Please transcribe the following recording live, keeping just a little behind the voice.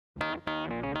Hey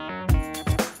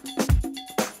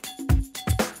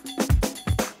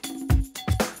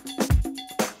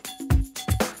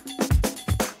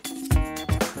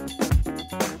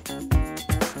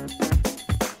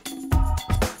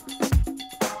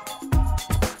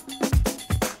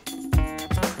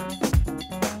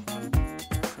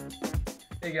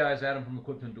guys, Adam from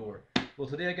Equipment Door. Well,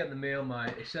 today I got in the mail my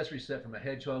accessory set for my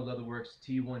Hedgehog Leatherworks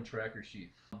T1 tracker sheath.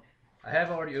 I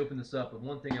have already opened this up, but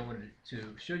one thing I wanted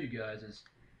to show you guys is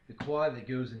the quality that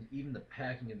goes in even the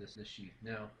packing of this sheath.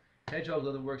 Now, Hedgehog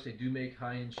Leatherworks, they do make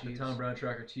high-end sheaths. The Tom Brown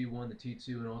Tracker T1, the T2,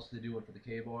 and also they do one for the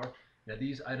K-Bar. Now,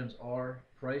 these items are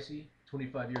pricey,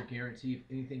 25-year guarantee.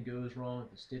 If anything goes wrong,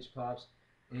 if the stitch pops,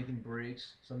 anything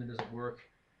breaks, something doesn't work,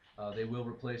 they will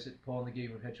replace it. Paul and the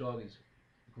Gate from Hedgehog is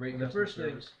great. And the first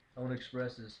thing I want to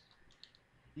express is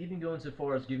even going so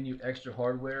far as giving you extra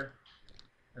hardware.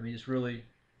 I mean, this really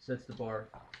sets the bar.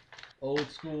 Old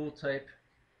school type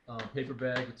paper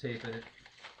bag with tape in it.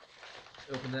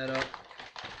 Open that up,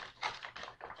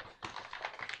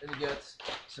 and you got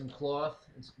some cloth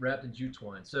wrapped in jute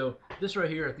twine. So this right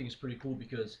here I think is pretty cool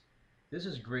because this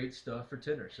is great stuff for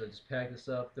tinder. So just pack this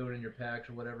up, throw it in your packs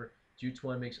or whatever. Jute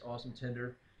twine makes awesome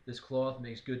tinder. This cloth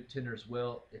makes good tinder as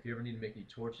well if you ever need to make any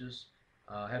torches.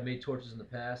 I have made torches in the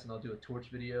past, and I'll do a torch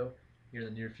video here in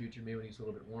the near future, maybe when it's a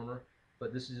little bit warmer.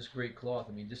 But this is just great cloth.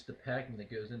 I mean, just the packing that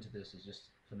goes into this is just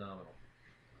phenomenal.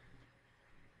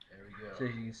 There we go. So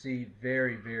as you can see,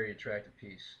 very, very attractive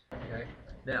piece. Okay.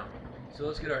 Now, so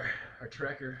let's get our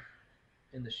tracker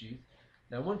in the sheath.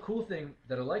 Now, one cool thing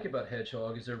that I like about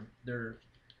Hedgehog is they're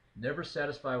never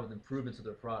satisfied with improvements of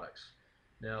their products.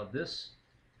 Now, this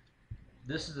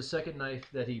is the second knife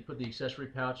that he put the accessory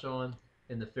pouch on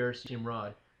and the ferrocerium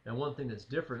rod. Now, one thing that's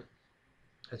different,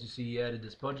 as you see, he added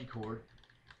this bungee cord.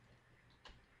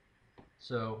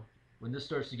 So when this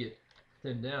starts to get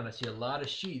thinned down, I see a lot of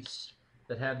sheaths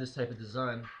that have this type of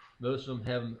design. Most of them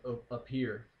have them up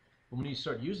here. But when you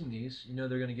start using these, you know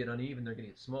they're going to get uneven, they're going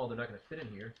to get small, they're not going to fit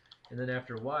in here. And then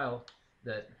after a while,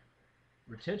 that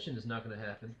retention is not going to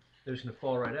happen. They're just going to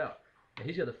fall right out. And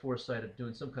he's got the foresight of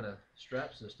doing some kind of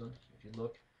strap system. If you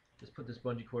look, just put this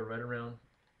bungee cord right around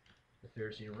the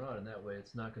ferrocerium rod, and that way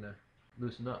it's not going to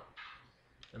loosen up.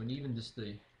 I mean, even just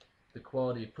the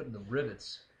quality of putting the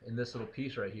rivets in this little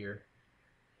piece right here,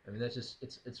 I mean, that's just,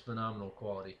 it's phenomenal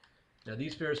quality. Now,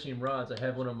 these ferrocerium rods, I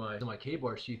have one on my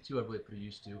K-Bar sheath too, I've really pretty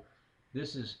used to.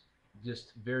 This is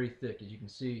just very thick, as you can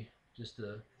see, just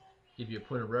to give you a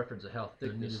point of reference of how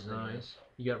thick this design is.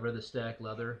 You got rather stacked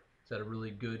leather. It's got a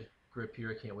really good grip here.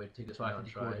 I can't wait to take this off and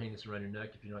try. Hang this around your neck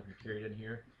if you're not going to carry it in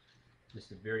here.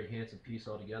 Just a very handsome piece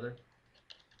altogether.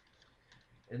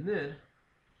 And then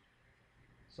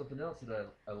something else that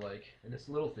I like, and it's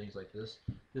little things like this.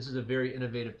 This is a very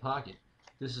innovative pocket.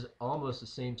 This is almost the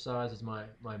same size as my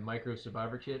micro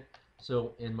survivor kit.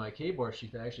 So in my K-Bar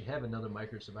sheath, I actually have another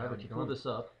micro survivor kit. Pull this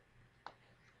up.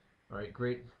 All right,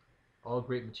 great, all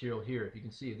great material here. If you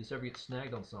can see, if this ever gets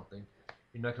snagged on something,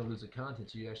 you're not going to lose the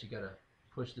contents. You actually got to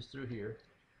push this through here,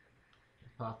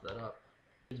 and pop that up.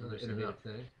 Another innovative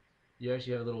thing. You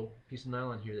actually have a little piece of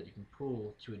nylon here that you can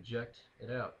pull to eject it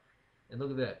out. And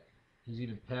look at that. He's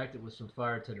even packed it with some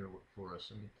fire tinder for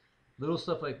us. I mean, little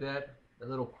stuff like that, that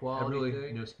little quality thing,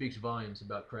 you know, speaks volumes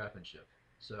about craftsmanship.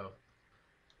 So,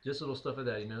 just little stuff like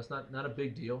that. You know, it's not a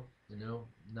big deal. You know,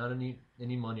 not any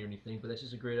money or anything, but that's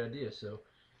just a great idea. So,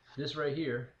 this right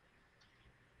here,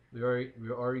 we're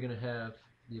already going to have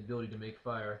the ability to make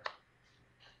fire.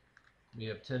 We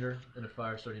have tinder and a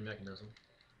fire starting mechanism.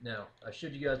 Now, I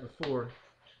showed you guys before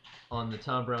on the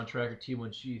Tom Brown Tracker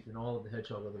T1 sheath and all of the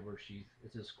Hedgehog Leatherworks sheath.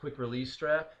 It's this quick release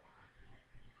strap.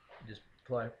 You just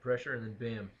apply pressure and then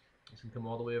bam. It's gonna come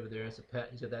all the way over there. It's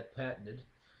he's got that patented.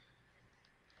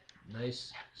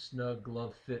 Nice snug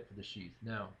glove fit for the sheath.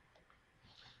 Now,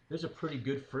 there's a pretty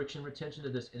good friction retention to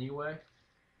this anyway.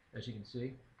 As you can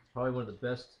see, it's probably one of the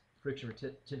best friction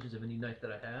retentions of any knife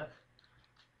that I have.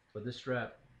 But this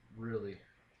strap really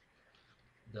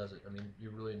does it. I mean,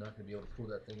 you're really not going to be able to pull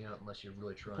that thing out unless you're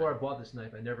really trying. Before I bought this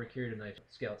knife, I never carried a knife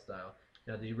scout style.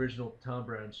 Now, the original Tom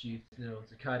Brown sheath, you know,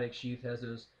 it's a Kydex sheath, has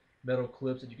those metal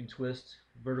clips that you can twist,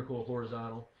 vertical or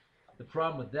horizontal. The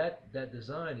problem with that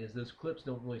design is those clips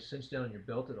don't really cinch down on your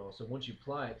belt at all. So once you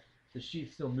apply it, the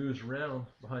sheath still moves around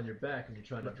behind your back when you're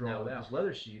trying to draw it out. This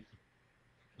leather sheath,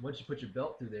 once you put your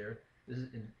belt through there, this is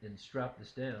and strap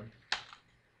this down,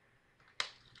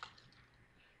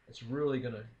 it's really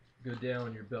going to go down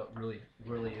on your belt really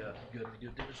good. Let me do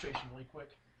a demonstration really quick.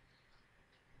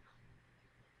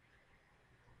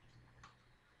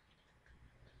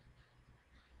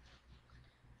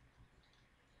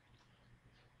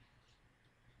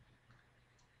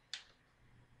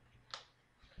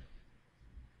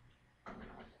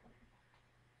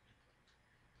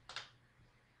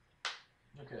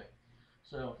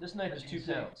 So this knife is 2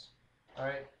 pounds. All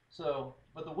right. So,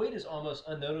 but the weight is almost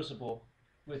unnoticeable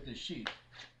with this sheath.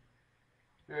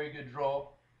 Very good draw.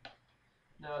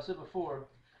 Now, I said before,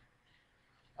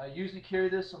 I usually carry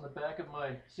this on the back of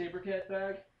my Sabercat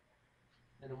bag,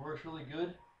 and it works really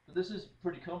good. But this is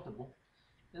pretty comfortable.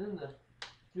 And then if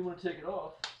you want to take it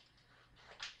off,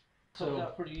 it comes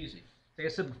out pretty easy. Like I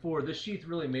said before, this sheath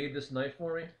really made this knife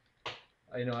for me.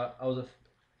 When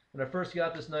I first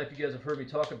got this knife, you guys have heard me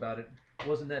talk about it.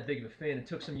 Wasn't that big of a fan. It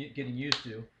took some getting used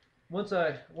to. Once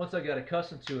I got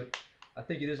accustomed to it, I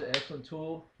think it is an excellent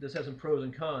tool. This has some pros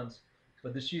and cons,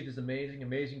 but this sheath is amazing,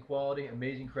 amazing quality,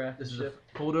 amazing craftsmanship. This is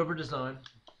a fold-over design.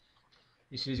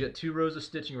 You see, he's got 2 rows of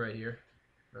stitching right here.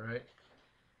 All right,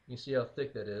 you see how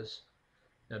thick that is.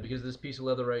 Now, because of this piece of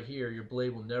leather right here, your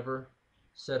blade will never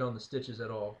set on the stitches at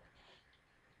all.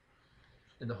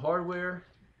 And the hardware,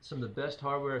 some of the best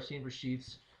hardware I've seen for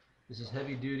sheaths. This is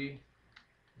heavy duty.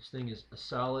 This thing is a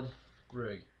solid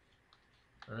rig.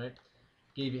 All right,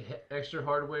 gave you extra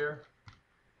hardware.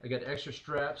 I got extra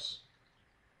straps.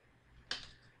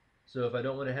 So if I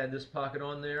don't want to have this pocket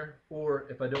on there, or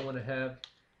if I wanted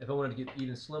to get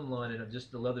even slimline and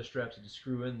just the leather straps to just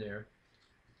screw in there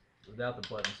without the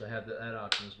buttons, I have that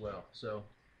option as well. So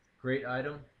great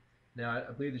item. Now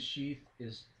I believe the sheath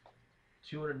is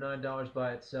 $209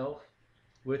 by itself.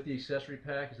 With the accessory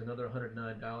pack is another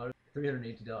 $109,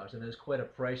 $380, and it's quite a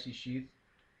pricey sheath.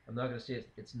 I'm not going to say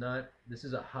it's not. This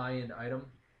is a high-end item.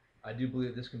 I do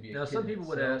believe this can be. Now, some people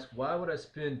would ask, why would I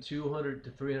spend $200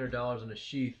 to $300 on a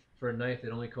sheath for a knife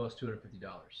that only costs $250?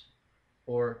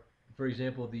 Or, for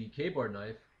example, the K-bar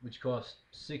knife, which costs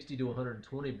 $60 to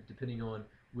 $120, depending on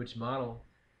which model,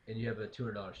 and you have a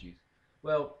 $200 sheath.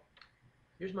 Well,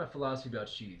 here's my philosophy about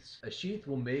sheaths. A sheath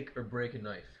will make or break a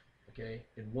knife. Okay,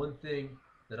 and one thing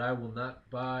that I will not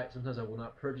buy, sometimes I will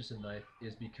not purchase a knife,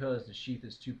 is because the sheath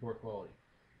is too poor quality.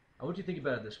 I want you to think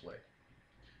about it this way.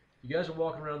 You guys are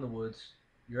walking around the woods,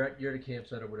 you're at a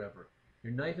campsite or whatever.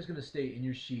 Your knife is going to stay in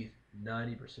your sheath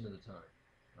 90% of the time.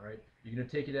 All right, you're going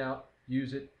to take it out,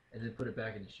 use it, and then put it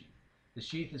back in the sheath. The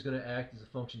sheath is going to act as a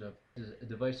function of a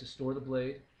device to store the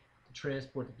blade, to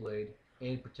transport the blade,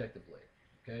 and protect the blade.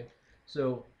 Okay,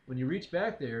 so when you reach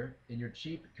back there and your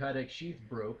cheap Kydex sheath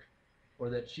broke, or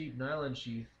that cheap nylon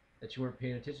sheath that you weren't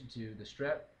paying attention to, the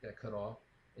strap got cut off,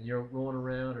 and you're rolling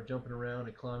around or jumping around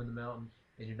and climbing the mountain,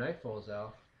 and your knife falls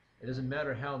out, it doesn't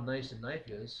matter how nice the knife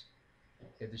is,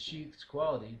 if the sheath's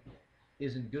quality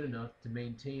isn't good enough to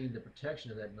maintain the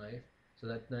protection of that knife, so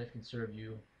that knife can serve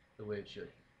you the way it should.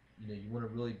 You want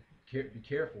to really be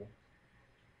careful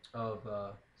of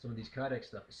some of these Kydex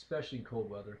stuff, especially in cold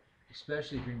weather.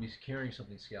 Especially if you're going to be carrying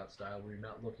something scout style where you're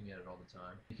not looking at it all the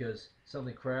time, because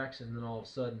something cracks and then all of a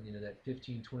sudden, that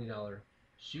 $15, $20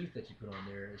 sheath that you put on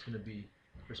there is going to be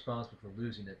responsible for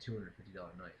losing that $250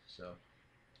 knife.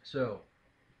 So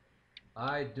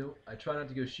I try not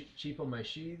to go cheap on my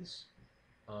sheaths.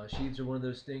 Sheaths are one of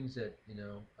those things that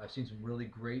I've seen some really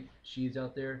great sheaths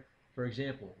out there. For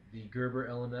example, the Gerber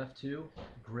LMF2,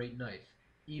 great knife,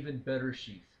 even better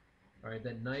sheath. All right,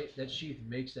 that sheath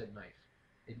makes that knife.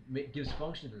 It gives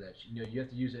function to that. You have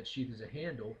to use that sheath as a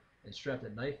handle and strap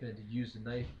that knife in to use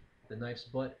the knife's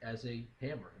butt as a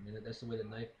hammer. That's the way the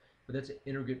knife, but that's an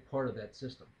intricate part of that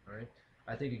system. All right,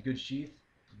 I think a good sheath,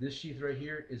 this sheath right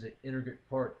here, is an intricate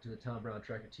part to the Tom Brown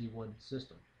Tracker T1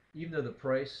 system. Even though the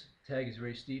price tag is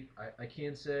very steep, I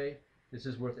can say this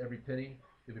is worth every penny.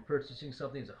 If you're purchasing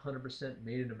something that's 100%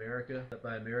 made in America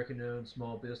by American-owned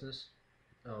small business,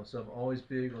 so I'm always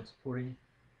big on supporting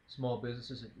small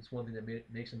businesses. It's one thing that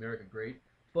makes America great.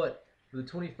 But for the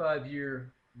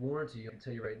 25-year warranty, I can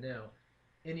tell you right now,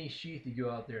 any sheath you go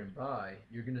out there and buy,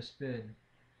 you're going to spend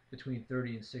between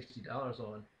 $30 and $60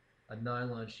 on a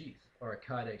nylon sheath or a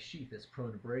Kydex sheath that's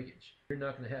prone to breakage. You're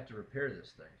not going to have to repair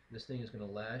this thing. This thing is going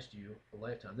to last you a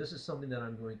lifetime. This is something that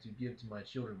I'm going to give to my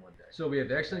children one day. So we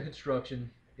have excellent construction,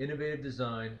 innovative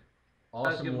design,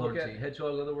 awesome warranty. Look at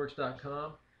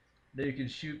hedgehogleatherworks.com. Now you can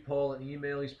shoot Paul an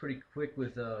email. He's pretty quick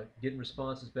with getting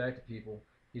responses back to people.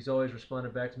 He's always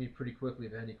responded back to me pretty quickly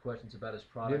if I have any questions about his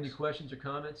products. If you have any questions or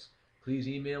comments, please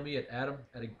email me at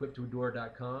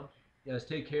adam@equiptoadore.com. Guys,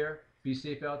 take care. Be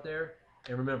safe out there.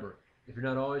 And remember, if you're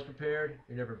not always prepared,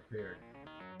 you're never prepared.